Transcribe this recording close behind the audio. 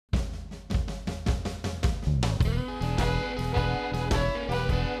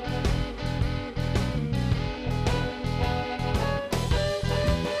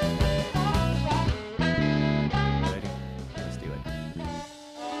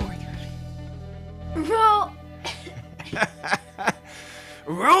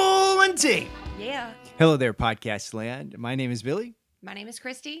one team. Yeah. Hello there, Podcast Land. My name is Billy, My name is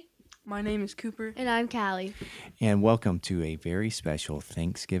Christy. My name is Cooper. And I'm Callie. and welcome to a very special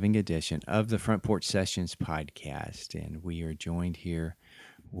Thanksgiving edition of the Front Porch Sessions podcast. And we are joined here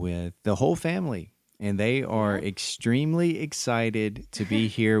with the whole family, and they are extremely excited to be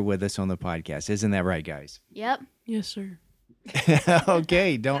here with us on the podcast. Isn't that right, guys? Yep. Yes, sir.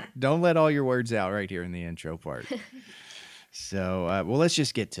 Okay, don't let all your words out right here in the intro part. So, well, let's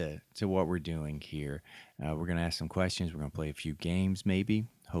just get to what we're doing here. We're going to ask some questions. We're going to play a few games, maybe.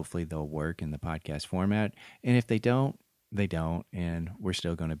 Hopefully, they'll work in the podcast format. And if they don't, they don't. And we're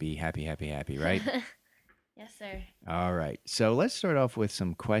still going to be happy, right? Yes, sir. All right. So let's start off with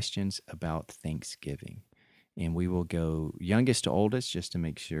some questions about Thanksgiving. And we will go youngest to oldest just to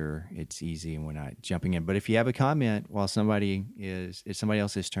make sure it's easy and we're not jumping in. But if you have a comment while it's somebody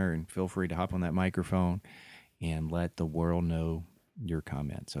else's turn, feel free to hop on that microphone and let the world know your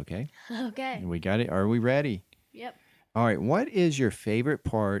comments, okay? Okay. We got it. Are we ready? Yep. All right. What is your favorite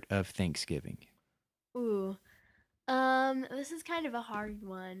part of Thanksgiving? Ooh. This is kind of a hard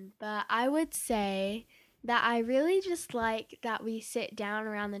one, but I would say that I really just like that we sit down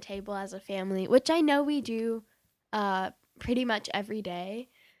around the table as a family, which I know we do pretty much every day.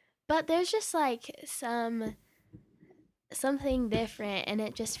 But there's just like something different, and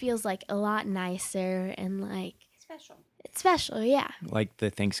it just feels like a lot nicer and like Special. it's special, yeah. Like the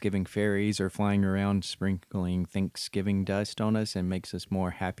Thanksgiving fairies are flying around sprinkling Thanksgiving dust on us and makes us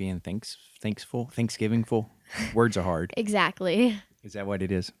more happy and Thanksgivingful. Words are hard. Exactly. Is that what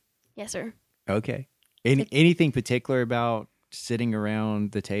it is? Yes, sir. Okay. Anything particular about sitting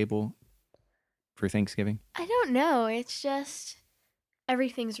around the table for Thanksgiving? I don't know. It's just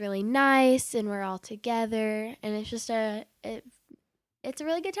everything's really nice and we're all together and it's just it's a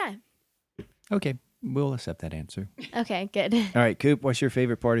really good time. Okay. We'll accept that answer. Okay, good. All right, Coop, what's your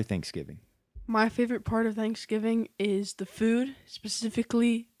favorite part of Thanksgiving? My favorite part of Thanksgiving is the food,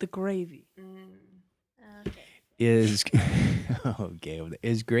 specifically the gravy. Okay. Is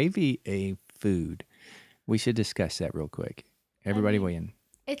gravy a food? We should discuss that real quick. Everybody weigh in.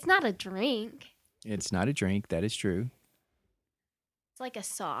 It's not a drink. It's not a drink. That is true. It's like a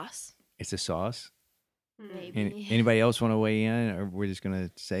sauce. It's a sauce. Maybe. Anybody else want to weigh in, or we're just going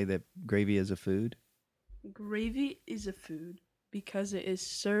to say that gravy is a food? Gravy is a food because it is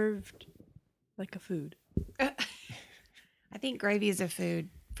served like a food. I think gravy is a food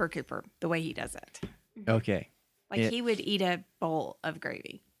for Cooper, the way he does it. Okay. Like he would eat a bowl of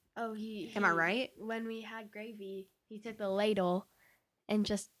gravy. Oh, Am I right? When we had gravy, he took the ladle and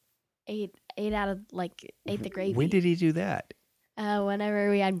just ate the gravy. When did he do that?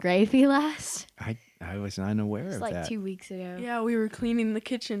 Whenever we had gravy last. I was unaware It's of like that. 2 weeks ago. Yeah, we were cleaning the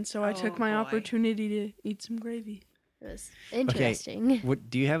kitchen, so I took my boy. opportunity to eat some gravy. It was interesting. What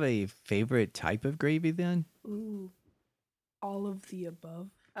do you have a favorite type of gravy then? Ooh, all of the above.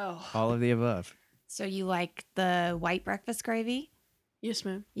 Oh. All of the above. So you like the white breakfast gravy? Yes,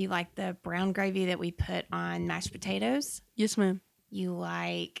 ma'am. You like the brown gravy that we put on mashed potatoes? Yes, ma'am. You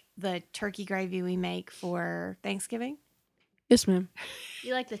like the turkey gravy we make for Thanksgiving? Yes, ma'am.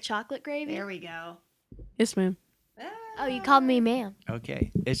 You like the chocolate gravy? There we go. Yes, ma'am. Oh, you called me ma'am.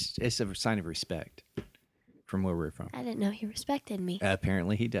 Okay. It's a sign of respect from where we're from. I didn't know he respected me.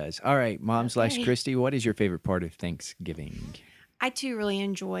 Apparently he does. All right, Mom slash Okay. Christy, what is your favorite part of Thanksgiving? I too really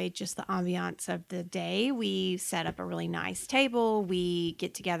enjoy just the ambiance of the day. We set up a really nice table. We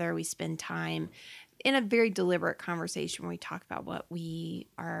get together. We spend time in a very deliberate conversation where we talk about what we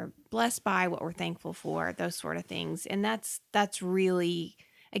are blessed by, what we're thankful for, those sort of things. And that's really,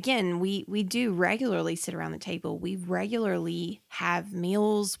 again, we do regularly sit around the table. We regularly have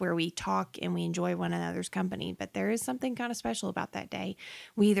meals where we talk and we enjoy one another's company. But there is something kind of special about that day.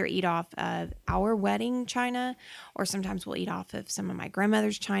 We either eat off of our wedding china, or sometimes we'll eat off of some of my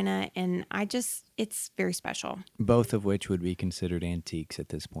grandmother's china. And it's very special. Both of which would be considered antiques at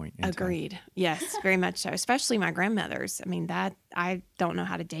this point. in time. Agreed. Yes, very much so. Especially my grandmother's. I mean, that I don't know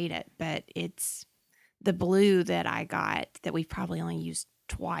how to date it, but it's the blue that I got that we've probably only used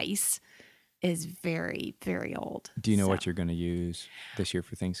twice is very, very old. Do you know what So you're going to use this year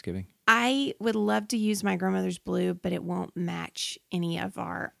for Thanksgiving? I would love to use my grandmother's blue, but it won't match any of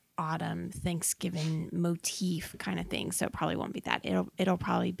our autumn Thanksgiving motif kind of thing. So it probably won't be that. It'll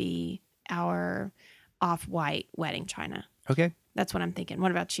probably be our off-white wedding china. Okay. That's what I'm thinking.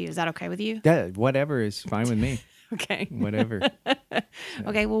 What about you? Is that okay with you? Yeah, whatever is fine with me. Okay. Whatever.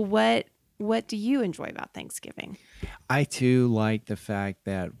 Okay. Well, what what do you enjoy about Thanksgiving? I too like the fact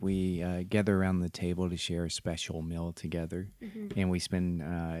that we gather around the table to share a special meal together, and we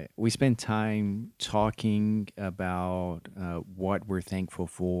spend time talking about what we're thankful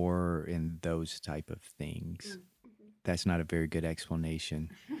for and those type of things. That's not a very good explanation,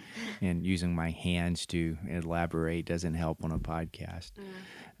 and using my hands to elaborate doesn't help on a podcast.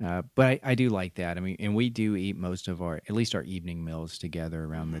 But I do like that. I mean, and we do eat most of our, at least our evening meals together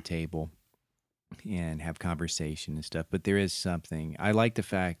around the table and have conversation and stuff. But there is something I like the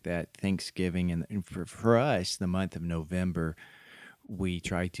fact that Thanksgiving and for us, the month of November, we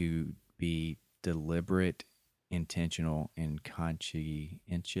try to be deliberate, intentional, and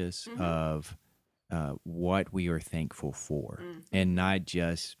conscientious of what we are thankful for, and not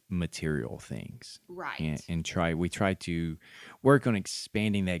just material things. Right. And we try to work on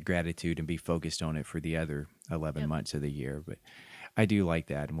expanding that gratitude and be focused on it for the other 11 months of the year. But I do like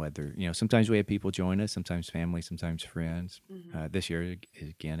that. And whether, sometimes we have people join us, sometimes family, sometimes friends. This year,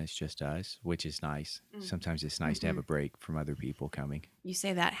 again, it's just us, which is nice. Sometimes it's nice to have a break from other people coming. You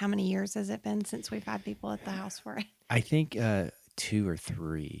say that. How many years has it been since we've had people at the house for it? I think 2 or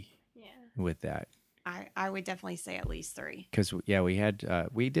 3 with that. I would definitely say at least 3. Because,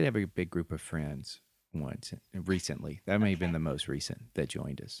 we did have a big group of friends once recently. That may have been the most recent that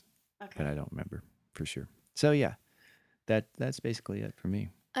joined us, but I don't remember for sure. So, yeah. That's basically it for me.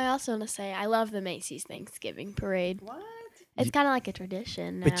 I also want to say I love the Macy's Thanksgiving Parade. What? It's kind of like a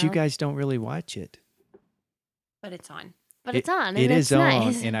tradition now. But you guys don't really watch it. But it's on. But it's on. It And is it's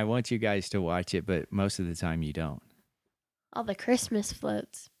nice. on, and I want you guys to watch it, but most of the time you don't. All the Christmas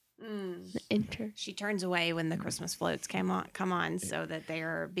floats. Enter. She turns away when the Christmas floats come on so that they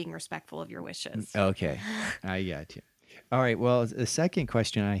are being respectful of your wishes. Okay, I got you. All right, well, the second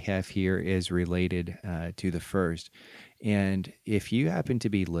question I have here is related to the first. And if you happen to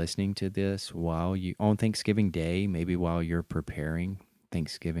be listening to this on Thanksgiving Day, maybe while you're preparing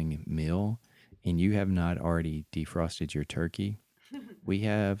Thanksgiving meal, and you have not already defrosted your turkey, we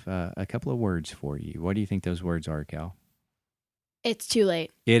have a couple of words for you. What do you think those words are, Cal? It's too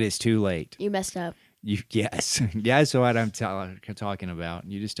late. It is too late. You messed up. Yes, that's what I'm talking about.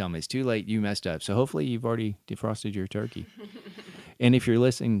 You just tell me it's too late. You messed up. So hopefully you've already defrosted your turkey. And if you're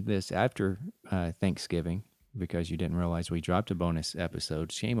listening to this after Thanksgiving, because you didn't realize we dropped a bonus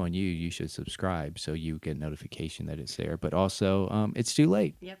episode, shame on you. You should subscribe so you get notification that it's there. But also, it's too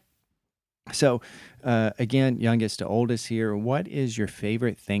late. Yep. So, again, youngest to oldest here. What is your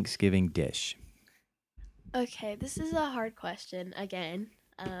favorite Thanksgiving dish? Okay, this is a hard question again.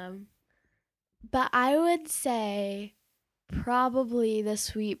 But I would say probably the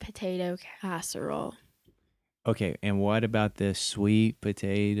sweet potato casserole. Okay, and what about this sweet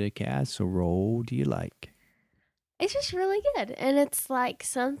potato casserole do you like? It's just really good. And it's like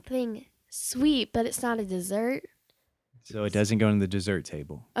something sweet, but it's not a dessert. So it doesn't go on the dessert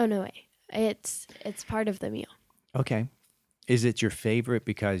table. Oh no way. It's part of the meal. Okay. Is it your favorite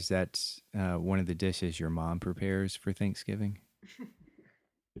because that's one of the dishes your mom prepares for Thanksgiving?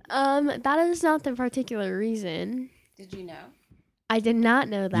 That is not the particular reason. Did you know? I did not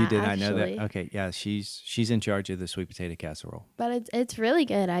know that. You did not know actually. that? Okay, yeah, she's in charge of the sweet potato casserole. But it's really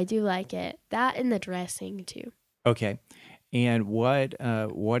good. I do like it. That and the dressing too. Okay. And what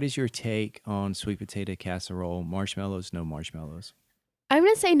is your take on sweet potato casserole? Marshmallows, no marshmallows? I'm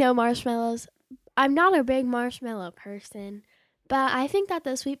going to say no marshmallows. I'm not a big marshmallow person, but I think that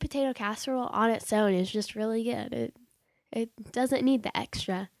the sweet potato casserole on its own is just really good. It doesn't need the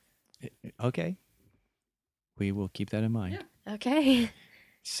extra. Okay. We will keep that in mind. Yeah. Okay.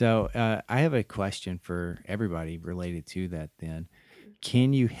 So I have a question for everybody related to that then.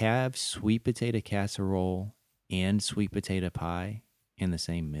 Can you have sweet potato casserole and sweet potato pie in the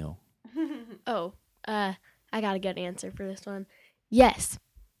same meal? Oh, I got a good answer for this one. Yes.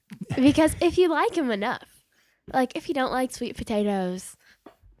 Because if you like them enough, like if you don't like sweet potatoes,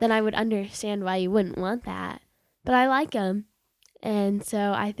 then I would understand why you wouldn't want that. But I like them. And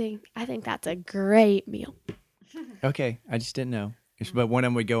so I think that's a great meal. Okay, I just didn't know. But one of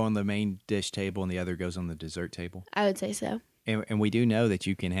them would go on the main dish table and the other goes on the dessert table. I would say so. And we do know that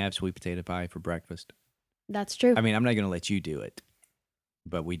you can have sweet potato pie for breakfast. That's true. I mean, I'm not going to let you do it,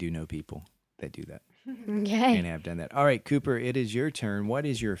 but we do know people that do that Okay. and have done that. All right, Cooper, it is your turn. What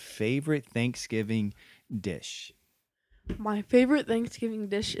is your favorite Thanksgiving dish? My favorite Thanksgiving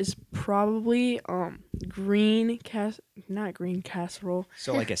dish is probably not green casserole.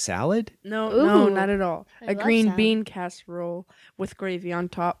 So like a salad? No, Ooh. not at all. I A love green salad. bean casserole with gravy on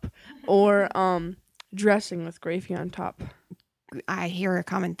top, or dressing with gravy on top. I hear a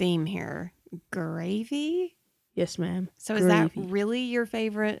common theme here. Gravy? Yes, ma'am. So is that Gravy. really your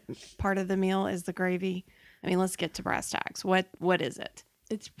favorite part of the meal is the gravy? I mean, let's get to brass tacks. What is it?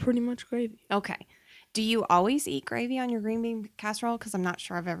 It's pretty much gravy. Okay. Do you always eat gravy on your green bean casserole? Because I'm not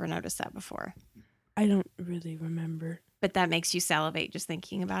sure I've ever noticed that before. I don't really remember. But that makes you salivate just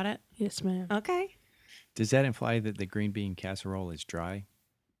thinking about it. Yes, ma'am. Okay. Does that imply that the green bean casserole is dry?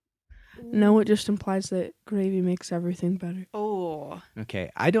 No, it just implies that gravy makes everything better. Oh, Okay.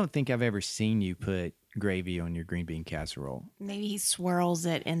 I don't think I've ever seen you put gravy on your green bean casserole. maybe he swirls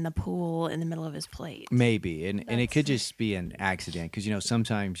it in the pool in the middle of his plate. Maybe. And it could That's- just be an accident because,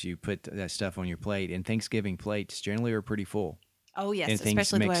 sometimes you put that stuff on your plate, and Thanksgiving plates generally are pretty full Oh, yes, and things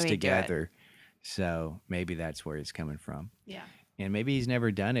especially the way mixed we do it. together. So maybe that's where it's coming from. Yeah. And maybe he's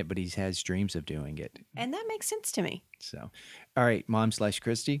never done it, but he has dreams of doing it. And that makes sense to me. So, all right,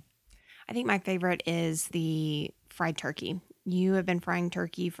 Mom/Christy. I think my favorite is the fried turkey. You have been frying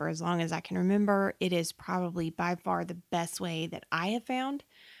turkey for as long as I can remember. It is probably by far the best way that I have found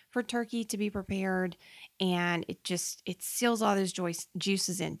for turkey to be prepared, and it seals all those joy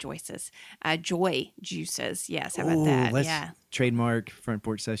juices. Yes, how about Ooh, that? let's Yeah. trademark Front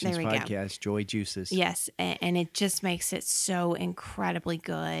Porch Sessions There we go. podcast, Joy Juices. Yes, and it just makes it so incredibly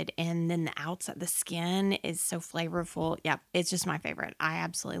good. And then the outside, the skin is so flavorful. Yeah, it's just my favorite. I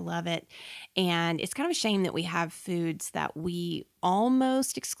absolutely love it. And it's kind of a shame that we have foods that we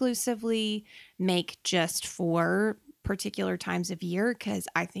almost exclusively make just for particular times of year, because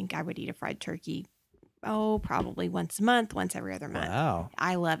I think I would eat a fried turkey, probably once a month, once every other month. Wow.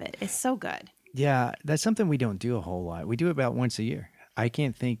 I love it. It's so good. Yeah, that's something we don't do a whole lot. We do it about once a year. I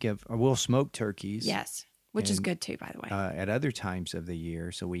can't think of, we'll smoke turkeys. Yes, which is And, good too, by the way. At other times of the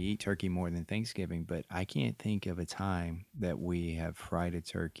year. So we eat turkey more than Thanksgiving, but I can't think of a time that we have fried a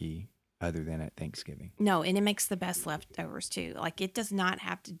turkey other than at Thanksgiving. No, and it makes the best leftovers too. Like it does not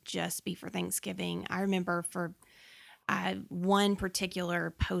have to just be for Thanksgiving. I remember for one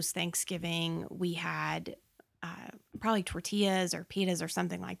particular post Thanksgiving, we had probably tortillas or pitas or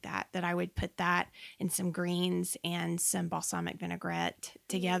something like that. That I would put that in some greens and some balsamic vinaigrette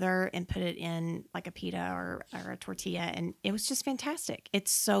together and put it in like a pita or a tortilla, and it was just fantastic.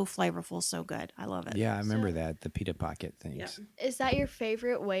 It's so flavorful, so good. I love it. Yeah, I remember So- that, the pita pocket things. Is that your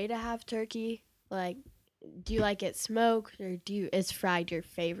favorite way to have turkey? Like, do you like it smoked or is fried your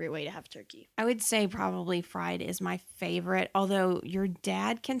favorite way to have turkey? I would say probably fried is my favorite, although your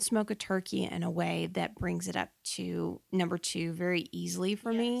dad can smoke a turkey in a way that brings it up to number 2 very easily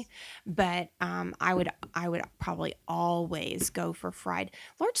for me. But I would probably always go for fried,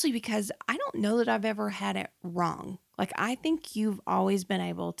 largely because I don't know that I've ever had it wrong. Like I think you've always been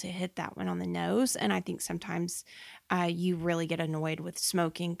able to hit that one on the nose, and I think sometimes you really get annoyed with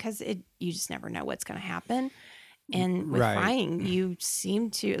smoking because you just never know what's going to happen. And with Right. frying, you seem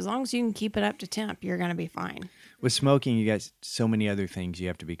to, as long as you can keep it up to temp, you're going to be fine. With smoking, you got so many other things you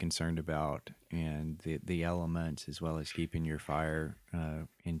have to be concerned about, and the elements, as well as keeping your fire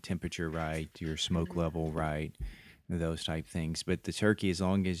in temperature right, your smoke level right, those type things. But the turkey, as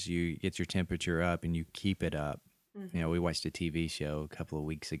long as you get your temperature up and you keep it up, we watched a TV show a couple of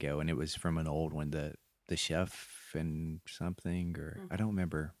weeks ago, and it was from an old one, the chef and something, or I don't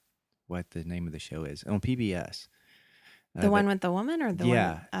remember what the name of the show is, on PBS. The one with the woman or the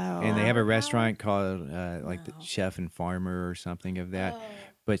yeah, one? Oh, and they have a Flower Power? restaurant called like the No. Chef and Farmer or something of that. Oh.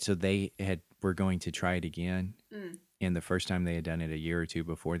 But so they were going to try it again, Mm. and the first time they had done it a year or two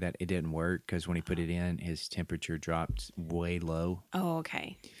before that, it didn't work because when he put it in, his temperature dropped way low. Oh,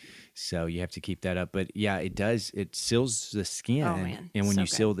 okay. So you have to keep that up. But yeah, it does. It seals the skin, Oh, man, and when so you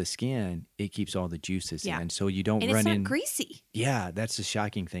good. seal the skin, it keeps all the juices Yeah. in, so you don't And run it's not in. greasy. Yeah, that's the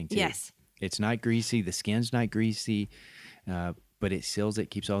shocking thing too. Yes. It's not greasy. The skin's not greasy, but it seals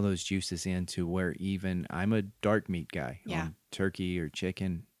it, keeps all those juices in to where even I'm a dark meat guy Yeah. on turkey or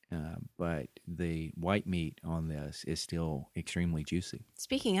chicken, but the white meat on this is still extremely juicy.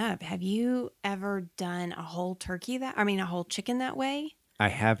 Speaking of, have you ever done a whole a whole chicken that way? I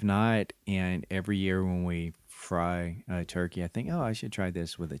have not, and every year when we fry turkey, I think, I should try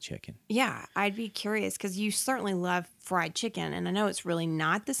this with a chicken. Yeah, I'd be curious because you certainly love fried chicken, and I know it's really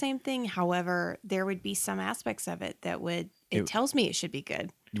not the same thing. However, there would be some aspects of it that it It- tells me it should be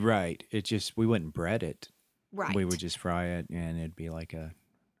good. Right. It just, we wouldn't bread it. Right. We would just fry it, and it'd be like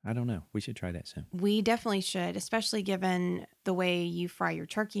I don't know. We should try that soon. We definitely should, especially given the way you fry your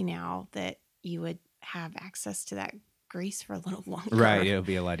turkey now, that you would have access to that grease for a little longer. Right. It'll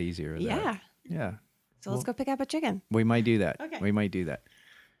be a lot easier. with that. Yeah. Yeah. So let's go pick up a chicken. We might do that. Okay. We might do that.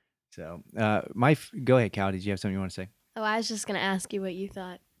 So, go ahead, Cal. Did you have something you want to say Oh, I was just gonna ask you what you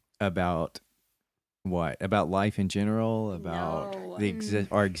thought. about What about life in general? About No.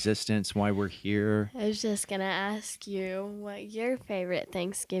 our existence, why we're here? I was just gonna ask you what your favorite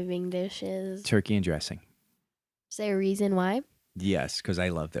Thanksgiving dish is. Turkey and dressing. Is there a reason why? Yes, because I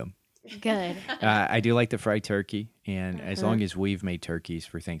love them. Good. I do like the fried turkey, and as Uh-huh. long as we've made turkeys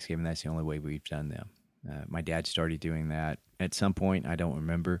for Thanksgiving, that's the only way we've done them. My dad started doing that at some point. I don't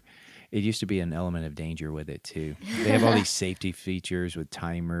remember. It used to be an element of danger with it too. They have all these safety features with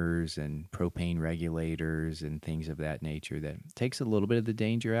timers and propane regulators and things of that nature that takes a little bit of the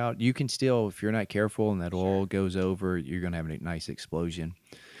danger out. You can still, if you're not careful and that oil goes over, you're going to have a nice explosion.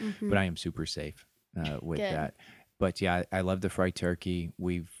 Mhm. But I am super safe with Good. that. But yeah, I love the fried turkey.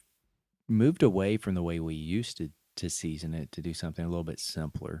 We've moved away from the way we used to season it to do something a little bit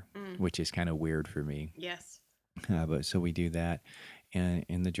simpler, which is kind of weird for me. Yes. But so we do that, and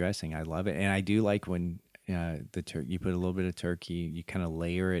in the dressing, I love it, and I do like when you put a little bit of turkey, you kind of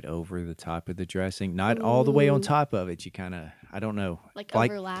layer it over the top of the dressing, not all the way on Ooh. top of it. You kind of, I don't know, Like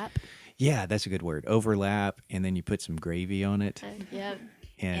overlap. yeah, that's a good word, overlap, and then you put some gravy on it, Yep.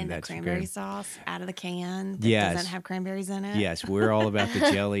 And the that's cranberry great. sauce out of the can that Yes. doesn't have cranberries in it. Yes, we're all about the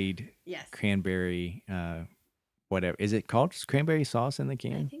jellied Yes. cranberry. Whatever is it called? Just cranberry sauce in the I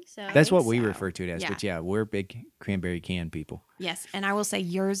can? think so. I That's think what we so. refer to it as. Yeah. But yeah, we're big cranberry can people. Yes. And I will say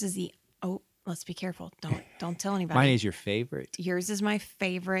yours is let's be careful. Don't tell anybody. Mine is your favorite. Yours is my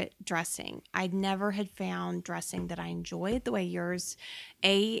favorite dressing. I never had found dressing that I enjoyed the way yours.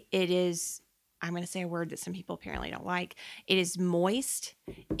 It is, I'm going to say a word that some people apparently don't like. It is moist.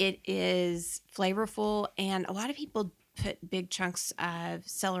 It is flavorful. And a lot of people put big chunks of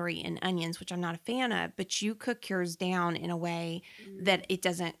celery and onions, which I'm not a fan of, but you cook yours down in a way that it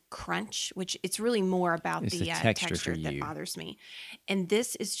doesn't crunch, which it's really more about It's the the texture texture for that you. bothers me. And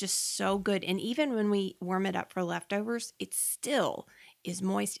this is just so good. And even when we warm it up for leftovers, it still is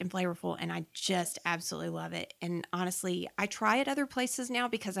moist and flavorful. And I just absolutely love it. And honestly, I try it other places now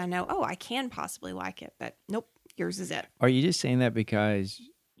because I know, I can possibly like it, but nope, yours is it. Are you just saying that because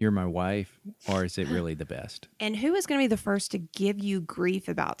you're my wife, or is it really the best? And who is going to be the first to give you grief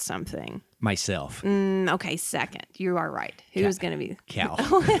about something? Myself, Okay, second. You are right. Who's going to be? Cal.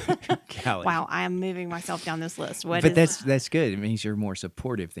 Callie. Wow, I am moving myself down this list. What But is? that's good. It means you're more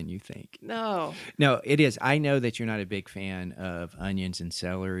supportive than you think. No. No, it is. I know that you're not a big fan of onions and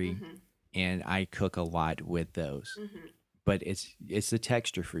celery, Mm-hmm. and I cook a lot with those. But it's the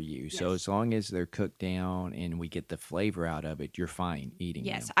texture for you. So Yes. as long as they're cooked down and we get the flavor out of it, you're fine eating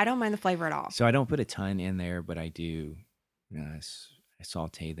Yes, them. I don't mind the flavor at all. So I don't put a ton in there, but I do I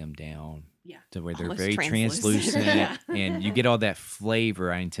saute them down Yeah. to where they're Almost very translucent. translucent Yeah. and you get all that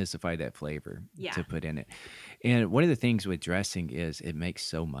flavor. I intensify that flavor Yeah. to put in it. And one of the things with dressing is it makes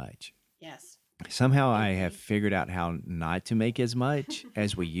so much. Yes. Somehow I have figured out how not to make as much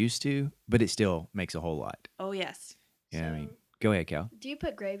as we used to, but it still makes a whole lot. Oh, yes. Yeah, I mean, So, go ahead, Cal. do you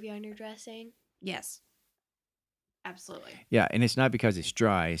put gravy on your dressing? Yes. Absolutely. Yeah, and it's not because it's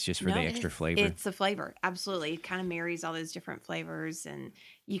dry; it's just for No, the extra flavor. It's the flavor. Absolutely. It kind of marries all those different flavors. And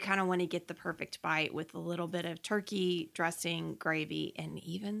you kind of want to get the perfect bite with a little bit of turkey, dressing, gravy, and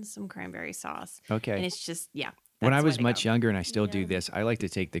even some cranberry sauce. And Okay. it's just, yeah. When I that's the was way to much go. younger, and I still do Yeah. this, I like to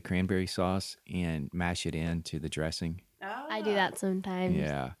take the cranberry sauce and mash it into the dressing. I do that sometimes.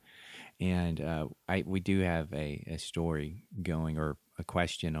 Yeah, and we do have a story going or a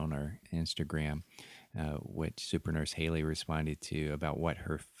question on our Instagram, which Super Nurse Haley responded to about what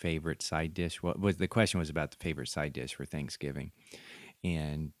her favorite side dish was. The question was about the favorite side dish for Thanksgiving,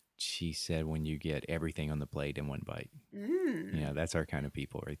 and she said when you get everything on the plate in one bite. Yeah, that's our kind of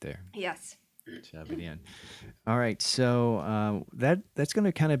people right there. Yes. Shove it in. All right, so that's going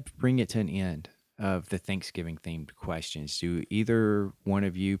to kind of bring it to an end of the Thanksgiving themed questions. Do either one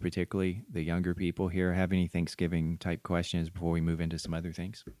of you, particularly the younger people here, have any Thanksgiving type questions before we move into some other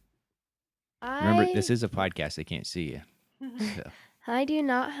things? Remember, this is a podcast; they can't see you. So. I do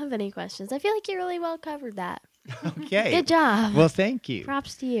not have any questions. I feel like you really well covered that. Okay. Good job. Well, thank you.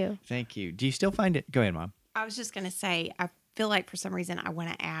 Props to you. Thank you. Do you still find it? Go ahead, Mom. I was just going to say, I feel like for some reason I want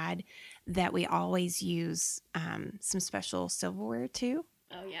to add that we always use some special silverware too.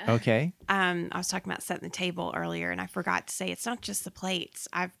 Oh, yeah. Okay. I was talking about setting the table earlier, and I forgot to say it's not just the plates.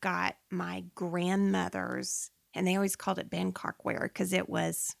 I've got my grandmother's, and they always called it Bangkok ware because it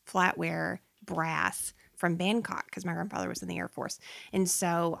was flatware brass from Bangkok because my grandfather was in the Air Force. And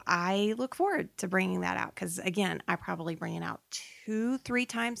so I look forward to bringing that out because, again, I probably bring it out 2-3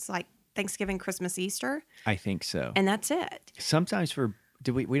 times, like Thanksgiving, Christmas, Easter, I think so. and that's it. Sometimes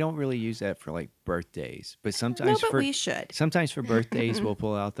we don't really use that for like birthdays, but No, sometimes but for we should. sometimes for birthdays we'll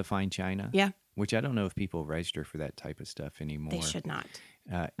pull out the fine china. Yeah. which I don't know if people register for that type of stuff anymore. They should not.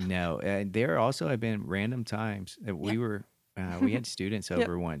 No, there also have been random times that we had students Yep.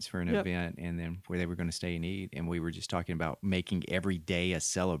 over once for an Yep. event, and then where they were going to stay and eat, and we were just talking about making every day a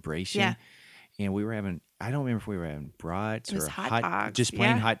celebration. Yeah. And we were having, I don't remember if we were having brats It was or hot dogs. just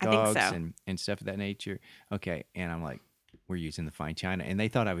plain Yeah, hot I think dogs so. and stuff of that nature. Okay. And I'm like, we're using the fine china. And they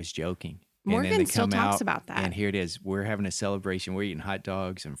thought I was joking. And then Morgan they still come talks out, about that. And here it is. We're having a celebration. We're eating hot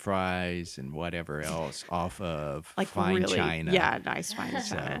dogs and fries and whatever else off of Like fine really, china. yeah, nice fine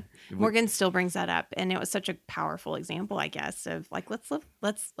So, china. we- Morgan still brings that up, and it was such a powerful example, I guess, of like let's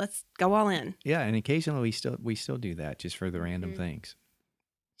go all in. Yeah, and occasionally we still do that just for the random Mhm. things.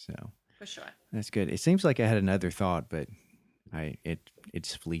 So For sure. that's good. It seems like I had another thought, but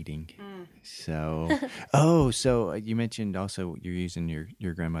it's fleeting. So you mentioned also you're using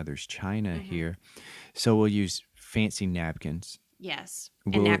your grandmother's china Mhm. here. So we'll use fancy napkins. Yes,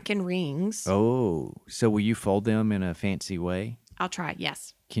 Will- and napkin rings. Oh, so will you fold them in a fancy way? I'll try.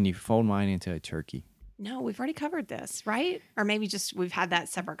 Yes. Can you fold mine into a turkey? No, we've already covered this, right? Or maybe just we've had that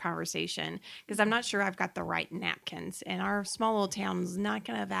separate conversation because I'm not sure I've got the right napkins, and our small little town's not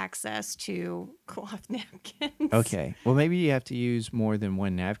going to have access to cloth napkins. Okay. Well, maybe you have to use more than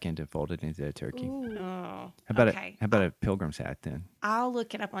one napkin to fold it into a turkey. Ooh. Oh, How about okay. how about a pilgrim's hat then? I'll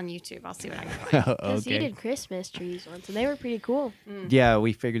look it up on YouTube. I'll see what I can find. Because you Okay. did Christmas trees once, and they were pretty cool. Yeah,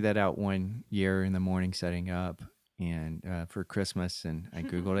 we figured that out one year in the morning setting up and for Christmas, and I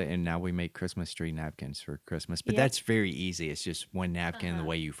googled it, and now we make Christmas tree napkins for Christmas. But Yep. that's very easy. It's just one napkin and the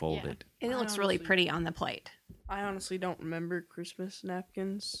way you fold Yeah. it. And it I looks really honestly- pretty on the plate. I honestly don't remember Christmas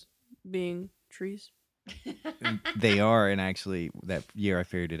napkins being trees. They are, and actually, that year I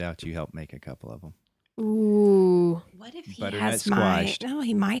figured it out. You helped make a couple of them. Ooh. What if he Butternut has my? squashed. No,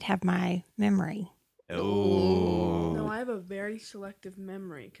 he might have my memory. Oh, No, I have a very selective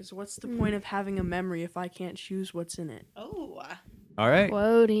memory. Because what's the point of having a memory if I can't choose what's in it? Oh, all right.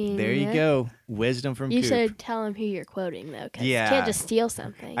 Quoting. There you go. Wisdom from You Coop. should tell him who you're quoting, though, because Yeah. you can't just steal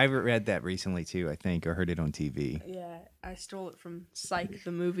something. I read that recently too. I think or heard it on TV. Yeah, I stole it from Psych,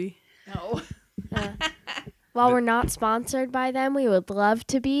 the movie. no. While we're not sponsored by them, we would love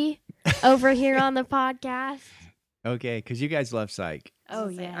to be over here on the podcast. Okay, because you guys love Psych. Oh,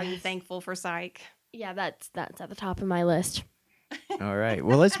 Are you yeah. thankful for Psych? Yeah, that's at the top of my list. All right.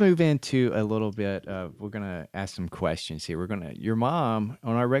 Well, let's move into a little bit of, we're going to ask some questions here. Your mom,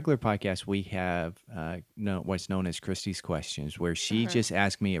 on our regular podcast, we have what's known as Christy's Questions, where she just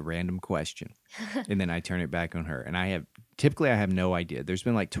asks me a random question and then I turn it back on her. And typically I have no idea. There's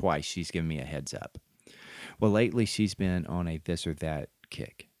been like twice she's given me a heads up. Well, lately she's been on a this or that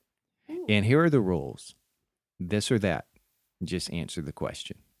kick. And here are the rules. This or that. Just answer the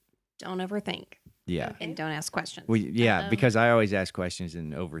question. Don't overthink Yeah. and don't ask questions. Well, yeah, Uh-oh. because I always ask questions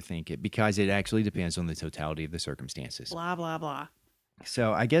and overthink it because it actually depends on the totality of the circumstances. Blah blah blah.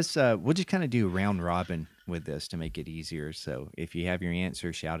 So I guess we'll just kind of do round robin with this to make it easier. So if you have your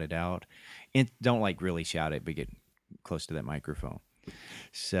answer, shout it out. And don't like really shout it, but get close to that microphone.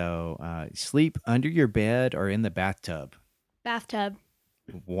 So sleep under your bed or in the bathtub. Bathtub.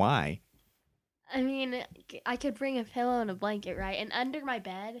 Why? I mean, I could bring a pillow and a blanket, right? And under my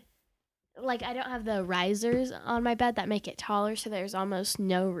bed, like, I don't have the risers on my bed that make it taller, so there's almost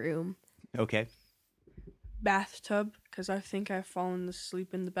no room. Okay. Bathtub, because I think I've fallen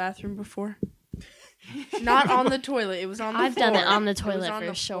asleep in the bathroom before. Not on the toilet. It was on the I've floor. done it on the was toilet on for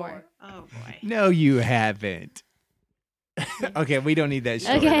the sure. floor. Oh boy. No, you haven't. Okay, we don't need that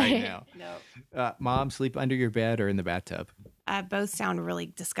story Okay. right now. No. Mom, sleep under your bed or in the bathtub? Both sound really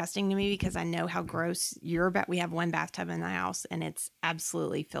disgusting to me because I know how gross we have one bathtub in the house and it's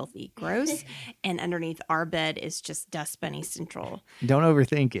absolutely filthy gross. And underneath our bed is just dust bunny central. Don't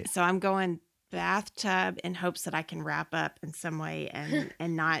overthink it. So I'm going bathtub in hopes that I can wrap up in some way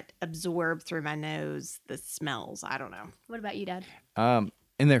and not absorb through my nose the smells. I don't know. What about you, Dad?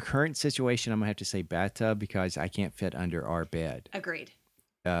 In their current situation, I'm gonna have to say bathtub because I can't fit under our bed. Agreed.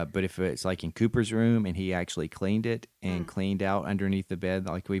 But if it's like in Cooper's room and he actually cleaned it and cleaned out underneath the bed,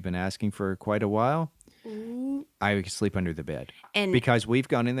 like we've been asking for quite a while, I would sleep under the bed And because we've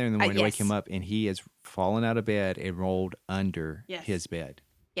gone in there in the morning to wake yes. him up and he has fallen out of bed and rolled under Yes. his bed.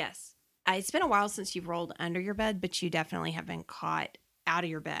 yes, it's been a while since you've rolled under your bed, but you definitely have been caught out of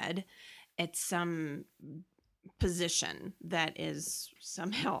your bed at some position that is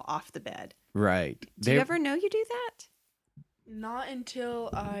somehow off the bed. Right. Do you ever know you do that? Not until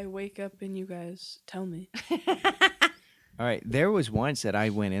I wake up and you guys tell me. All right. There was once that I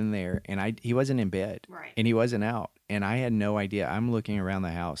went in there and he wasn't in bed. Right. And he wasn't out. and I had no idea. I'm looking around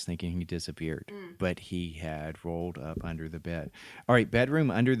the house thinking he disappeared, Mm. but he had rolled up under the bed. All right,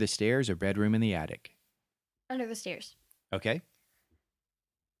 bedroom under the stairs or bedroom in the attic? Under the stairs. Okay.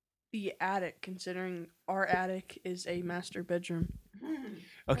 The attic, considering our attic is a master bedroom.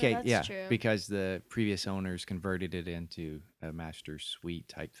 Okay, that's yeah, true. because the previous owners converted it into a master suite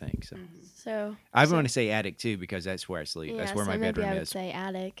type thing. So So I so- want to say attic too because that's where I sleep. That's where so my maybe bedroom I would is. say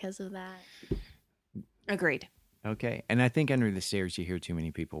attic because of that. Agreed. Okay, and I think under the stairs you hear too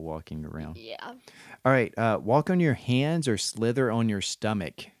many people walking around. Yeah. All right, walk on your hands or slither on your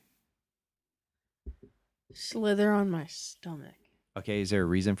stomach. Slither on my stomach. Okay, is there a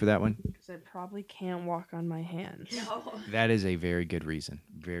reason for that one? Because I probably can't walk on my hands. That is a very good reason.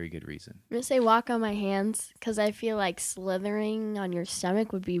 Very good reason. I'm gonna say walk on my hands because I feel like slithering on your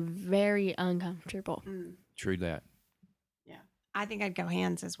stomach would be very uncomfortable. True that. I think I'd go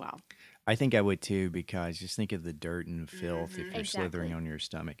hands as well. I think I would too because just think of the dirt and filth if Mhm. you're slithering Exactly. on your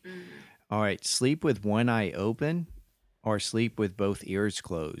stomach. All right, sleep with one eye open or sleep with both ears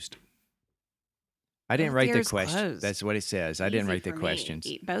closed. I didn't Both write the ears question. closed. That's what it says. I didn't Easy write the for me. questions.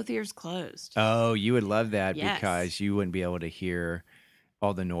 Both ears closed. Oh, you would love that Yes. because you wouldn't be able to hear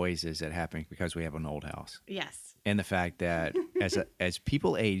all the noises that happen because we have an old house. Yes. And the fact that as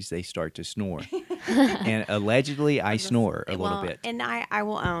people age, they start to snore. And allegedly, I snore a little Well, bit. And I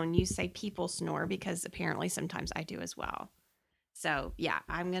will own you say people snore because apparently sometimes I do as well. So yeah,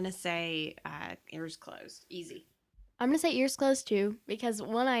 I'm gonna say ears closed. Easy. I'm gonna say ears closed too because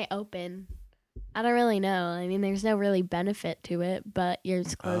one eye open. I don't really know. I mean, there's no really benefit to it, but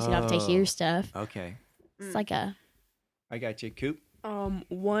ears closed, you don't have to hear Oh. stuff. Okay. It's like a I got you, Coop.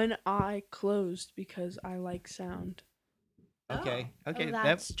 One eye closed because I like sound. Okay. Oh. Okay.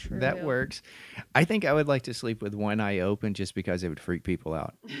 that's that true. works. I think I would like to sleep with one eye open just because it would freak people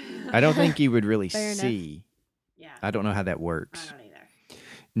out. I don't think you would really Fair enough. see. Yeah. I don't know how that I works. don't either.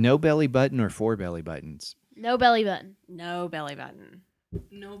 No belly button or 4 belly buttons. no belly button. No belly button.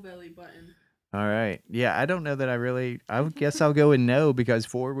 No belly button. All right. Yeah, I don't know that I guess I'll go with no because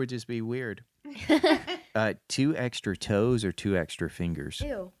 4 would just be weird. 2 extra toes or 2 extra fingers?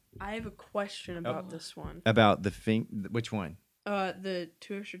 Ew. I have a question about this one. About which one? The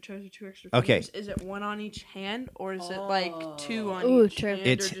 2 extra toes or 2 extra Okay. fingers. Is it 1 on each hand or is it like 2 on Ooh, each true. hand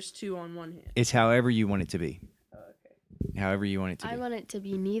It's- or just 2 on one hand? It's however you want it to be. Oh, okay. However you want it to I be. want it to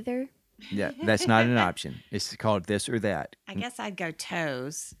be neither. Yeah, that's not an option. It's called this or that. I guess I'd go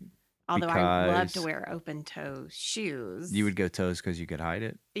toes. Although I love to Because- wear open toe shoes. You would go toes because you could hide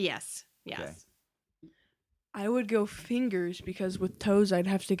it. Yes. Yes. I would go fingers because with toes I'd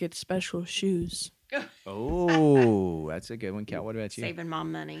have to get special shoes. Oh, that's a good one, Cal. What about you? Saving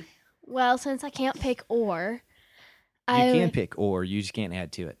mom money. Well, since I can't pick or, You I can would- pick or, you just can't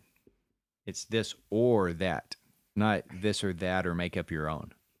add to it. It's this or that, not this or that or make up your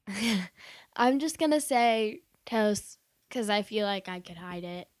own. I'm just gonna say toast because I feel like I could hide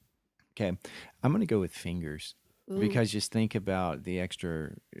it. Okay, I'm gonna go with fingers Ooh. because just think about the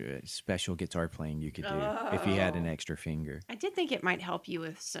extra special guitar playing you could do if you had an Oh. extra finger. I did think it might help you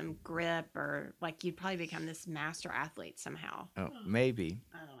with some grip or like you'd probably become this master athlete somehow. Oh, maybe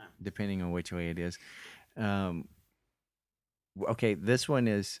I don't know. depending on which way it is. Okay, this one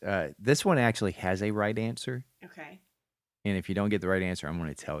actually has a right answer, Okay. and if you don't get the right answer, I'm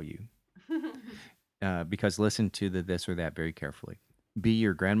going to tell you. Because listen to the this or that very carefully. Be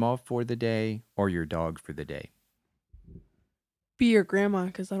your grandma for the day or your dog for the day. Be your grandma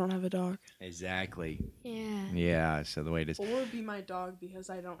because I don't have a dog. Exactly. Yeah. Yeah. So the way it is, Or be my dog because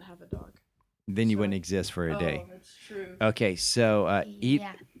I don't have a dog. then you So- wouldn't exist for a day. Oh, that's true. Okay. So eat.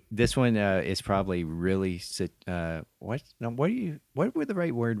 Yeah. This one is probably really what? No, what would the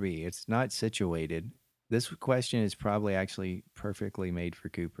right word be? It's not situated. This question is probably actually perfectly made for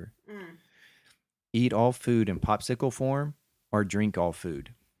Cooper. Mm. Eat all food in popsicle form or drink all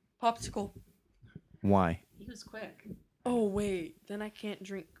food. Popsicle. Why? He was quick. Oh wait, then I can't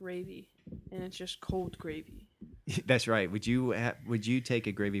drink gravy, and it's just cold gravy. That's right. Would you take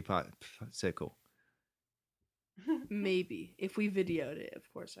a gravy popsicle? Maybe if we videoed it, of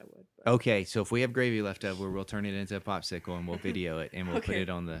course I would. But Okay, so if we have gravy left over, we'll turn it into a popsicle and we'll video it and we'll put Okay. it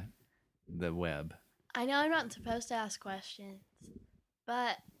on the web. I know I'm not supposed to ask questions,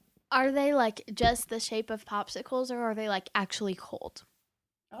 but are they like just the shape of popsicles or are they like actually cold?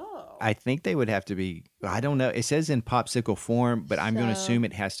 Oh. I think they would have to be. I don't know. It says in popsicle form, but I'm going to So- assume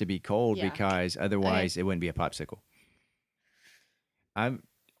it has to be cold Yeah. because otherwise it wouldn't be a popsicle.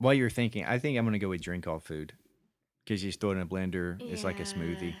 While you're thinking, I think I'm going to go with drink all food because you just throw it in a blender. It's like a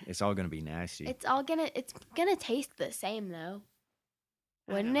smoothie. Yeah. It's all going to be nasty. It's gonna taste the same though,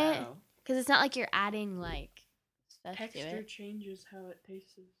 I wouldn't don't it? know. Because it's not like you're adding like stuff to Texture it. changes how it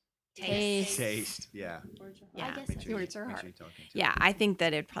tastes. Taste. Taste. Yeah. Words are hard. Yeah. I guess Make that's sure, Words are make hard. sure you're talking to Yeah, it. I think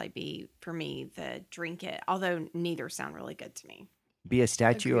that it'd probably be for me the drink it, although neither sound really good to me. Be a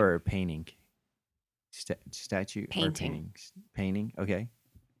statue Agreed. or a painting? Statue or Painting. painting? Painting. Okay.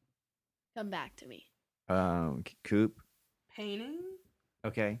 Come back to me. Coop. Painting?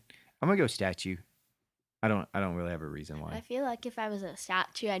 Okay. I'm gonna go statue. I don't really have a reason I why. feel like if I was a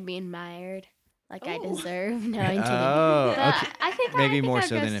statue, I'd be admired, like I Ooh. deserve. No, I'm kidding. Oh, But okay. I think Maybe I think more I'd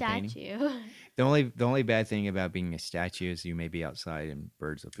so go than a painting. statue. The only bad thing about being a statue is you may be outside and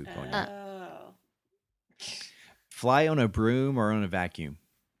birds will poop on you. Oh. Fly on a broom or on a vacuum?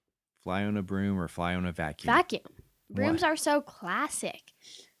 Fly on a broom or fly on a vacuum? Vacuum. Brooms Why? are so classic.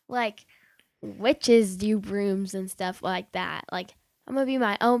 Like witches do brooms and stuff like that. Like I'm gonna be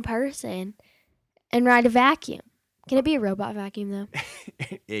my own person and ride a vacuum. Can it be a robot vacuum though?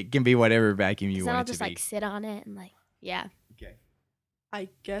 It can be whatever vacuum you Because then want I'll it to just be. like sit on it and like yeah. Okay. I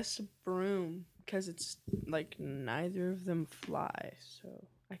guess a broom, because it's like neither of them fly, so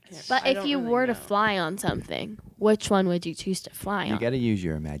I can't. But I if don't you really were to know. fly on something, which one would you choose to fly You on? got to use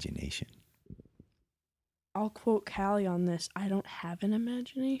your imagination. I'll quote Callie on this. I don't have an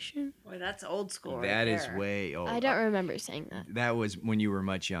imagination. Boy, that's old school. That is way old. I don't remember saying that. That was when you were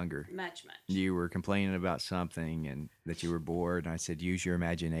much younger. much. You were complaining about something and that you were bored. And I said, use your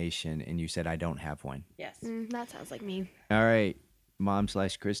imagination. And you said, I don't have one. Yes. That sounds like me. All right.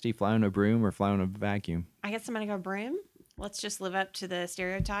 Mom/Christy, fly on a broom or fly on a vacuum? I guess I'm gonna go broom. Let's just live up to the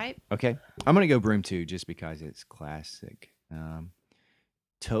stereotype. Okay. I'm going to go broom too, just because it's classic.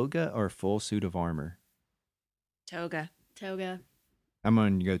 Toga or full suit of armor? Toga. Toga. I'm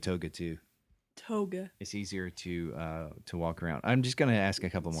going to go toga too. Toga. It's easier to walk around. I'm just going to ask a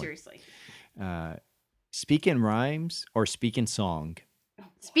couple more. Seriously. Speak in rhymes or speak in song?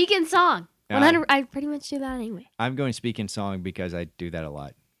 Speak in song. Uh, 100. I pretty much do that anyway. I'm going to speak in song because I do that a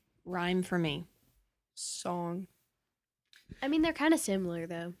lot. Rhyme for me. Song. I mean, they're kind of similar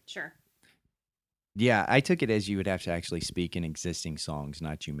though. Sure. Yeah, I took it as you would have to actually speak in existing songs,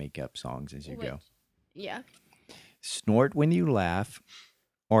 not you make up songs as you go. Yeah. Snort when you laugh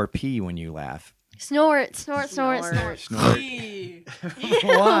or pee when you laugh? Snort, snort, snort, Snort. snort. Snort. Eee.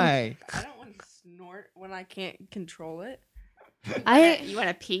 Why? I don't want to snort when I can't control it. You want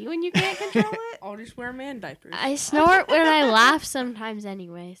to pee when you can't control it? I'll just wear man diapers. I snort when I laugh sometimes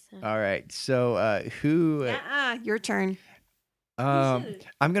anyway. So. All right. So who? Your turn.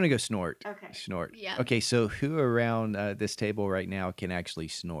 I'm gonna go snort. Okay. Snort. Yeah. Okay. So who around this table right now can actually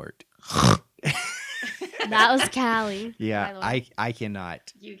snort? That was Callie. Yeah, by the way. I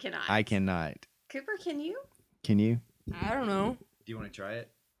cannot. You cannot. I cannot. Cooper, can you? Can you? I don't know. Do you want to try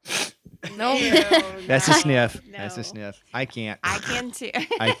it? No. That's a No. sniff. That's No. a sniff. I can't. I can too.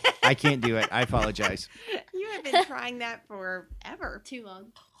 I can't do it. I apologize. You have been trying that forever. Too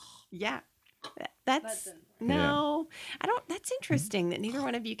long. Yeah. That's That no. I don't. That's interesting that neither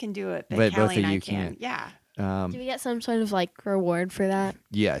one of you can do it, but, But both Callie of and I you can. can't. Yeah. Do we get some sort of like reward for that?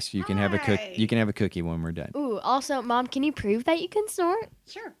 Yes, you can have a cook. Hi. You can have a cookie when we're done. Ooh, also, Mom, can you prove that you can snort?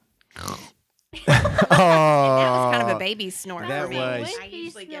 Sure. Oh, That was kind of a baby snort That for me. was- I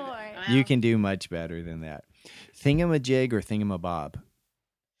usually give it. Snort. You can do much better than that. Thingamajig or thingamabob?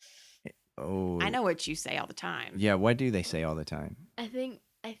 Oh, I know what you say all the time. Yeah, what do they say all the time? I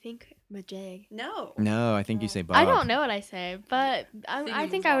think Majig. No. No, I think you say Bob. I don't know what I say, but I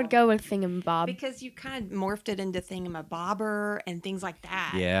think I would Thingamabob. go with thingamabob. Because you kind of morphed it into thingamabobber and things like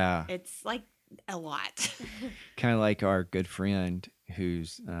that. Yeah, It's like a lot. kind of like our good friend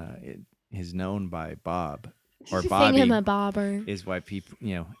who's is known by Bob or Bobby. Thingamabobber. Is why people,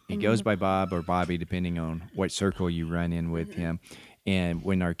 he goes by Bob or Bobby depending on what circle you run in with him. And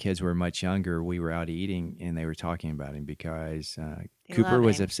when our kids were much younger, we were out eating and they were talking about him because They Cooper love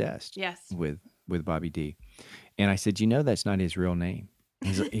was him. obsessed Yes. with Bobby D. And I said, that's not his real name.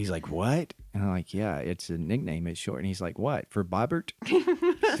 He's like, what? And I'm like, yeah, it's a nickname. It's short. And he's like, what? For Bobbert?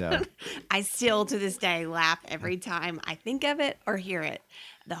 So I still to this day laugh every time I think of it or hear it.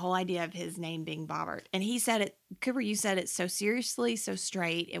 The whole idea of his name being Bobbert. And he said it, Cooper, you said it so seriously, so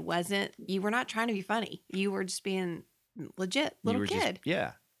straight. It wasn't, you were not trying to be funny. You were just being legit, you little were kid.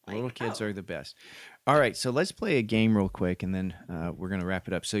 yeah. Like, Little kids oh. are the best. All right, so let's play a game real quick, and then we're going to wrap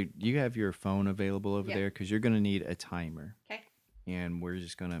it up. So you have your phone available over Yeah. there because you're going to need a timer. Okay. And we're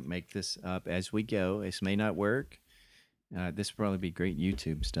just going to make this up as we go. This may not work. This will probably be great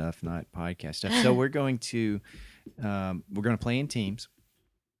YouTube stuff, not podcast stuff. So we're going to play in teams,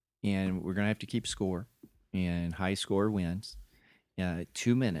 and we're going to have to keep score, and high score wins.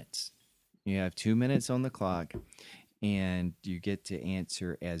 2 minutes. You have 2 minutes on the clock. and you get to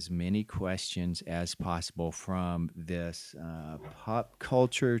answer as many questions as possible from this pop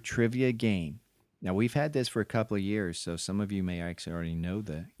culture trivia game. Now, we've had this for a couple of years, so some of you may actually already know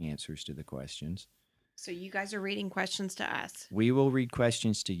the answers to the questions. So you guys are reading questions to us. We will read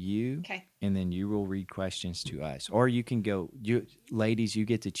questions to you, Okay. and then you will read questions to us. Or you can go, you ladies, you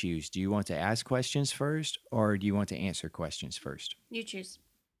get to choose. Do you want to ask questions first, or do you want to answer questions first? You choose.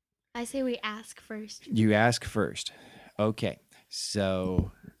 I say we ask first. You ask first. Okay.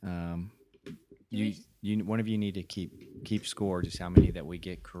 So, you one of you need to keep score, just how many that we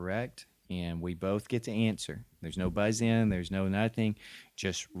get correct, and we both get to answer. There's no buzz in, there's no nothing.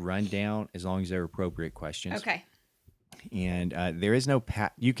 Just run down as long as they're appropriate questions. Okay. And there is no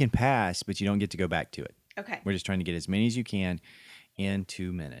you can pass, but you don't get to go back to it. Okay. We're just trying to get as many as you can in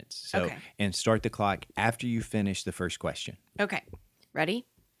 2 minutes. So, Okay. and start the clock after you finish the first question. Okay. Ready?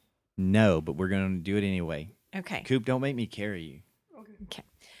 No, but we're going to do it anyway. Okay. Coop, don't make me carry you. Okay.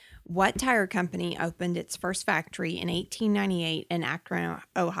 What tire company opened its first factory in 1898 in Akron,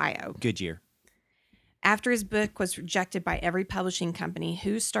 Ohio? Goodyear. After his book was rejected by every publishing company,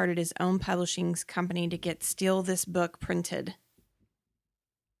 who started his own publishing company to get Steal This Book printed?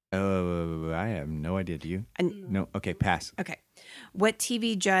 Oh, I have no idea. Do you? No. Okay, pass. Okay. What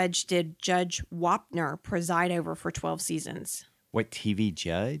TV judge did Judge Wapner preside over for 12 seasons? What TV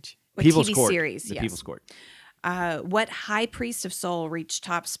judge? What People's TV Court. series, The yes. People's Court. What high priest of soul reached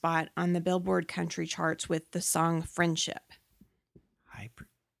top spot on the Billboard country charts with the song Friendship?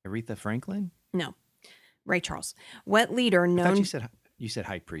 Aretha Franklin? No. Ray Charles. What leader I thought known you said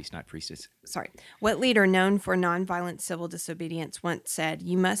high priest, not priestess. What leader known for nonviolent civil disobedience once said,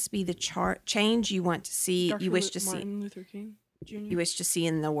 "You must be the change you want to see, Dr. you wish to see, Martin Luther King Jr. you wish to see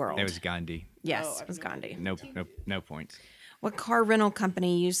in the world." It was Gandhi. Yes, Oh, I it was have no Gandhi. No points. What car rental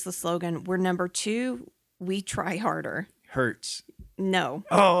company used the slogan, "We're number 2, we try harder"? Hertz. No.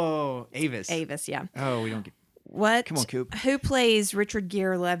 Oh, Avis. Avis, yeah. Oh, we don't get. What? Come on, Coop. Who plays Richard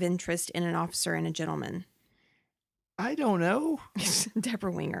Gere, love interest in An Officer and a Gentleman? I don't know.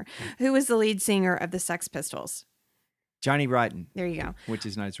 Deborah Winger. Who was the lead singer of the Sex Pistols? Johnny Rotten, There you go. which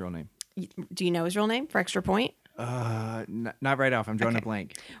is not his real name. Do you know his real name for extra point? Not right off. I'm drawing a Okay.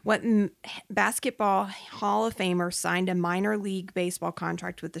 blank. What basketball Hall of Famer signed a minor league baseball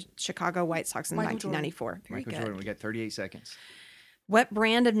contract with the Chicago White Sox in Michael Jordan. 1994? Very Michael good. Jordan. We got 38 seconds. What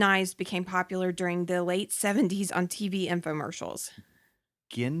brand of knives became popular during the late 70s on TV infomercials?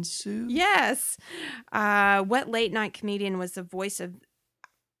 Ginsu? Yes. What late night comedian was the voice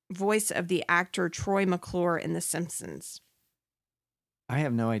of the actor Troy McClure in The Simpsons? I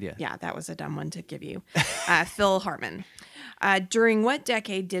have no idea. Yeah, that was a dumb one to give you. Phil Hartman. During what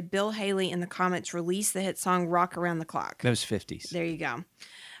decade did Bill Haley and the Comets release the hit song Rock Around the Clock? Those 50s. There you go.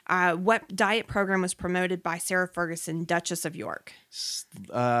 What diet program was promoted by Sarah Ferguson, Duchess of York?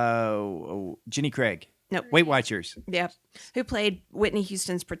 Jenny Craig. No. Weight Watchers. Yep. Who played Whitney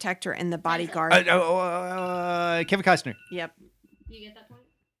Houston's protector in The Bodyguard? Kevin Costner. Yep. You get that point?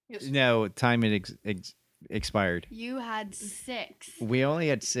 No, time it expired. You had 6. We only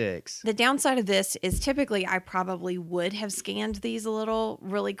had 6. The downside of this is typically I probably would have scanned these a little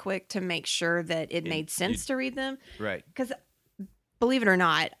really quick to make sure that it made sense to read them. Right. Because believe it or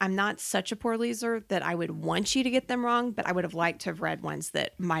not, I'm not such a poor loser that I would want you to get them wrong, but I would have liked to have read ones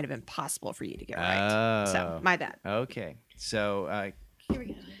that might have been possible for you to get right. So Oh. my bad. Okay. So, Here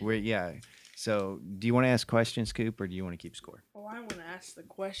we go. yeah. So, do you want to ask questions, Coop, or do you want to keep score? Oh, I want to ask the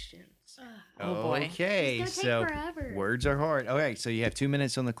questions. Oh, boy. Okay. It's So, gonna take forever. words are hard. Okay. So, you have 2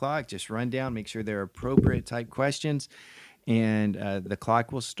 minutes on the clock. Just run down, make sure they're appropriate type questions. And the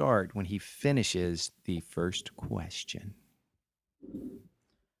clock will start when he finishes the first question.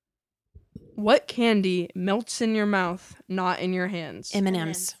 What candy melts in your mouth, not in your hands?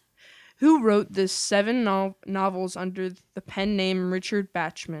 M&M's. Who wrote the 7 novels under the pen name Richard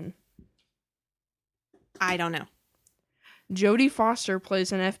Bachman? I don't know. Jodie Foster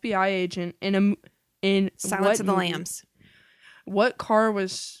plays an FBI agent in Silence what of the movie? Lambs. What car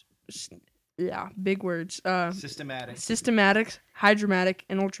was big words. Systematic. Systematic, hydromatic,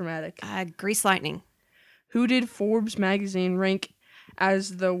 and ultramatic. Grease Lightning. Who did Forbes magazine rank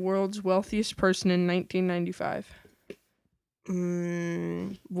as the world's wealthiest person in 1995?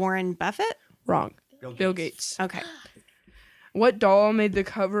 Warren Buffett? Wrong. Bill Gates. Okay. What doll made the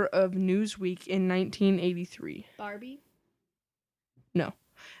cover of Newsweek in 1983? Barbie? No.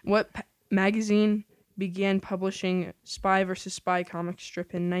 What magazine began publishing Spy vs. Spy comic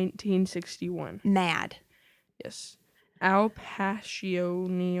strip in 1961? Mad. Yes. Al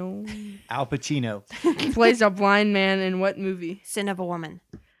Pacino Al Pacino. plays a blind man in what movie? Sin of a Woman.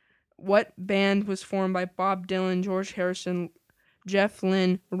 What band was formed by Bob Dylan, George Harrison, Jeff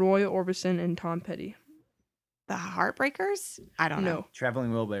Lynne, Roy Orbison, and Tom Petty? The Heartbreakers? I don't know. No.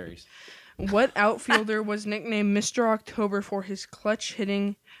 Traveling Wilburys. What outfielder was nicknamed Mr. October for his clutch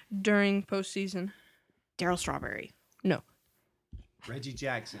hitting during postseason? Daryl Strawberry. No. Reggie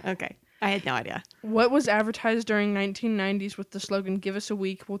Jackson. Okay. I had no idea. What was advertised during 1990s with the slogan "Give us a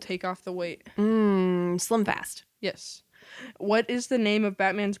week, we'll take off the weight"? Slim Fast. Yes. What is the name of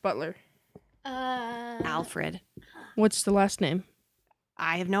Batman's butler? Alfred. What's the last name?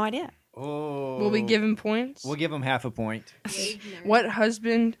 I have no idea. Oh. Will we give him points? We'll give him half a point. What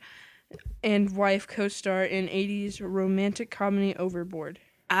husband and wife co-star in 80s romantic comedy Overboard?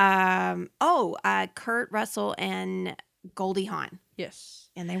 Kurt Russell and Goldie Hawn. Yes.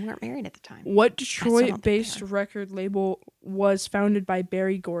 And they weren't married at the time. What still don't think Detroit-based they are. record label was founded by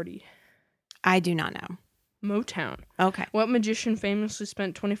Berry Gordy? I do not know. Motown. Okay. What magician famously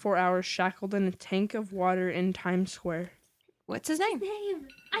spent 24 hours shackled in a tank of water in Times Square? What's his name? Name.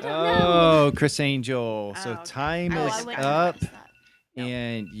 I don't know. Oh, Chris Angel. So Oh, okay. time Oh, is I wouldn't up, Guess that. Nope.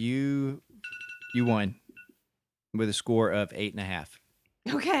 and you won with a score of 8.5.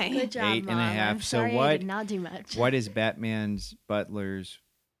 Okay. Good job, 8.5. Mom. I'm So sorry I what- did not do much. What is Batman's butler's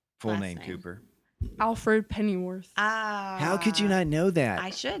full Last name, name. Cooper? Alfred Pennyworth. How could you not know that?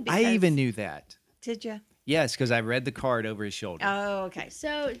 I should. I even because- knew that. Did you? Yes, because I read the card over his shoulder. Oh, okay.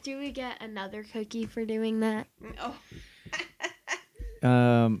 So, do we get another cookie for doing that?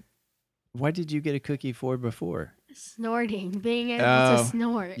 Oh. What did you get a cookie for before? Snorting, being able Oh, to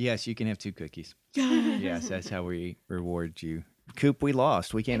snort. Yes, you can have 2 cookies. Yes, that's how we reward you. Coop, we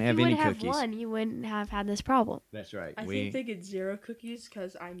lost. We can't if have you any would have cookies. won, you wouldn't have had this problem. That's right. I think they get 0 cookies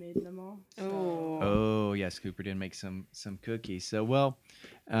because I made them all. Oh yes, Cooper did make some cookies. So well,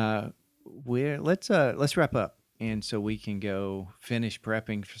 let's wrap up, and so we can go finish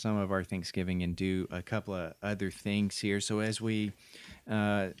prepping for some of our Thanksgiving and do a couple of other things here. So as we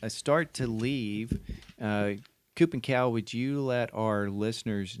start to leave, Coop and Cal, would you let our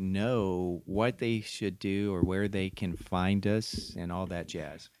listeners know what they should do or where they can find us and all that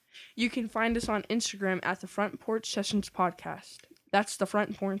jazz? You can find us on Instagram at the Front Porch Sessions Podcast. That's the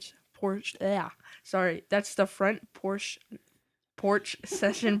Front Porch. That's the Front Porch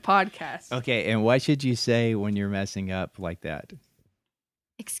Session Podcast. Okay, and what should you say when you're messing up like that?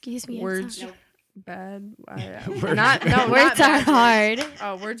 Excuse me. I'm Words sorry. bad. Words- Not Words bad are hard.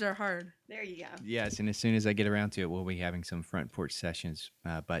 Oh, words are hard. There you go. Yes, and as soon as I get around to it, we'll be having some Front Porch Sessions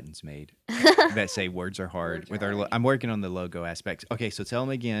buttons made that say "words are hard." Words are hard. I'm working on the logo aspects. Okay, so tell them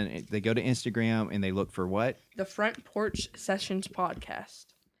again. They go to Instagram and they look for what? The Front Porch Sessions Podcast.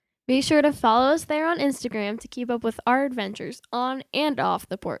 Be sure to follow us there on Instagram to keep up with our adventures on and off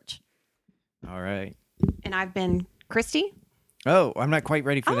the porch. All right. And I've been Christy. Oh, I'm not quite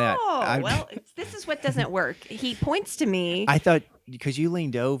ready for that. Well, this is what doesn't work. He points to me. I thought because you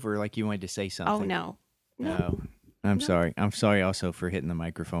leaned over like you wanted to say something. Oh no. No. I'm sorry. I'm sorry also for hitting the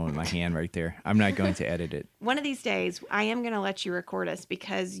microphone with my hand right there. I'm not going to edit it. One of these days, I am going to let you record us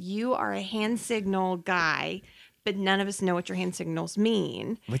because you are a hand signal guy, but none of us know what your hand signals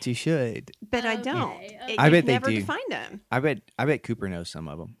mean. But you should. But I Okay, don't. okay. I You've bet they never do. defined them. I bet Cooper knows some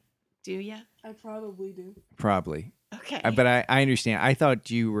of them. Do you? I probably do. Probably. Okay. But I understand. I thought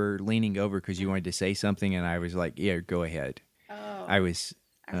you were leaning over because you wanted to say something, and I was like, "Yeah, go ahead." Oh. I was.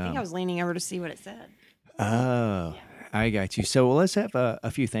 I think I was leaning over to see what it said. Oh, I got you. So let's have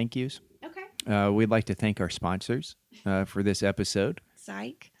a few thank yous. Okay. We'd like to thank our sponsors for this episode.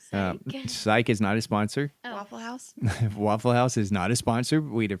 Psych. Psych. Psych is not a sponsor. Oh. Waffle House. Waffle House is not a sponsor.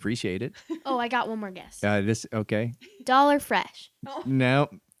 We'd appreciate it. Oh, I got one more guess. This okay? Dollar Fresh. No,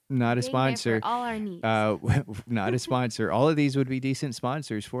 not a Being there sponsor. for all our needs. Not a sponsor. All of these would be decent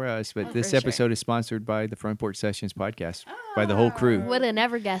sponsors for us, but Oh, this for sure. episode is sponsored by the Front Porch Sessions podcast by the whole crew. Would have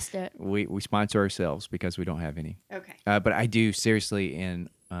never guessed it. We sponsor ourselves because we don't have any. Okay. But I do seriously, and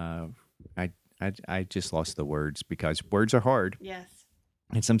I just lost the words because words are hard, Yes.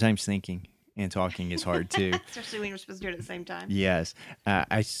 and sometimes thinking and talking is hard too. Especially when you're supposed to do it at the same time. Yes,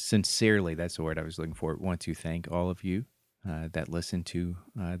 I sincerely, that's the word I was looking for, want to thank all of you that listen to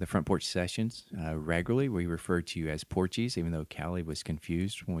the Front Porch Sessions regularly. We refer to you as Porchies, even though Callie was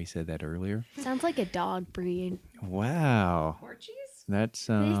confused when we said that earlier. Sounds like a dog breed. Wow, Porchies? that's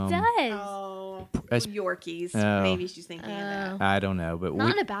It does. Oh. as- Yorkies. Oh. Maybe she's thinking of that. Oh. I don't know, but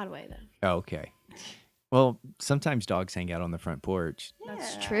Not in a bad way, though. okay. Well, sometimes dogs hang out on the front porch,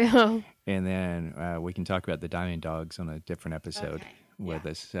 That's Yeah. true. and then we can talk about the Diamond Dogs on a different episode. Okay. with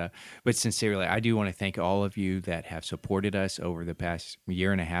us. But sincerely, I do want to thank all of you that have supported us over the past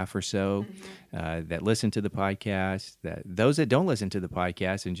year and a half or so, that listen to the podcast, that those that don't listen to the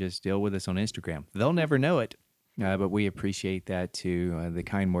podcast and just deal with us on Instagram. They'll never know it. But we appreciate that too. The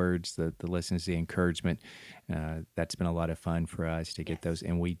kind words, the listens, the encouragement. That's been a lot of fun for us to get those.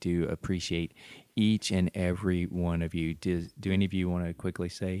 And we do appreciate each and every one of you. Do any of you want to quickly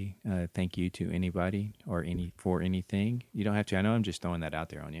say thank you to anybody or for anything? You don't have to. I know I'm just throwing that out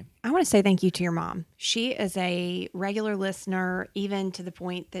there on you. I want to say thank you to your mom. She is a regular listener, even to the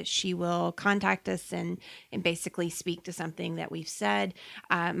point that she will contact us and basically speak to something that we've said.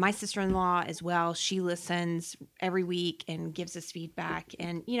 My sister-in-law as well, she listens every week and gives us feedback.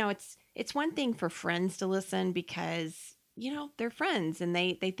 And, it's one thing for friends to listen because, they're friends and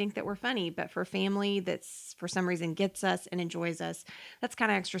they think that we're funny. But for family that's for some reason gets us and enjoys us, that's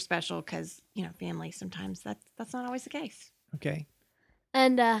kind of extra special because, family sometimes that's not always the case. Okay.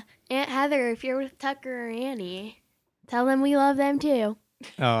 And Aunt Heather, if you're with Tucker or Annie, tell them we love them too.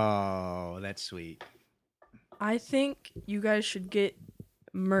 Oh, that's sweet. I think you guys should get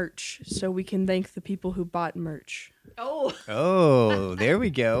merch so we can thank the people who bought merch. Oh, there we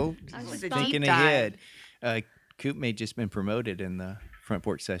go. That was a Thinking deep dive. ahead. Coop may just been promoted in the Front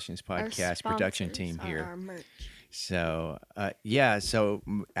Porch Sessions podcast production team here. Our merch. So,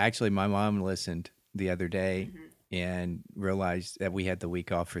 actually, my mom listened the other day and realized that we had the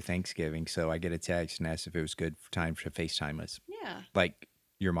week off for Thanksgiving. So I get a text and asked if it was good time to FaceTime us. Yeah. Like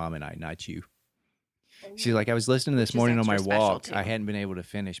your mom and I, not you. She's like, I was listening this morning on my extra special, walk. too. I hadn't been able to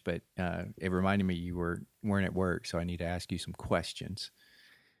finish, but it reminded me you weren't at work, so I need to ask you some questions.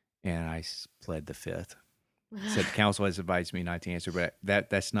 And I pled the fifth. Said the council has advised me not to answer, but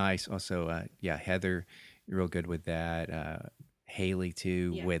that's nice. Also, Heather, you're real good with that. Haley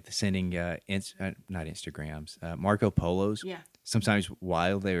too, with sending not Instagrams, Marco Polos. Yeah. Sometimes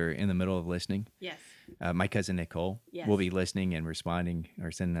while they're in the middle of listening. Yes. My cousin Nicole will be listening and responding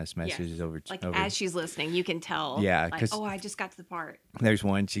or sending us messages over. Like over. as she's listening, you can tell. Yeah, Like, 'cause- I just got to the part. There's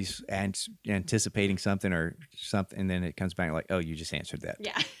one she's anticipating something or something, and then it comes back like, oh, you just answered that.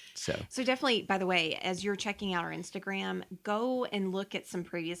 Yeah. So definitely, by the way, as you're checking out our Instagram, go and look at some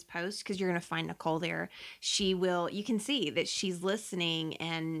previous posts because you're going to find Nicole there. You can see that she's listening,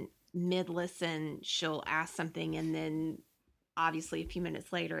 and mid-listen, she'll ask something, and then obviously a few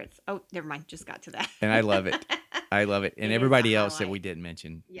minutes later, it's, oh, never mind, just got to that. and I love it. I love it. And It is a everybody else that highlight. we didn't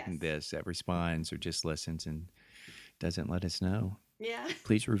mention Yes. this that responds or just listens and doesn't let us know. Yeah.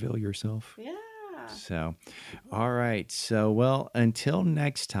 Please reveal yourself. Yeah. So, all right. So, well, until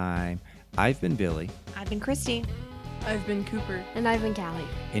next time, I've been Billy, I've been Christy. I've been Cooper. And I've been Callie.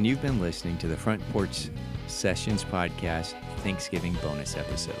 and you've been listening to the Front Porch Sessions Podcast Thanksgiving bonus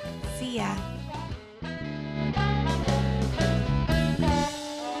episode. See ya.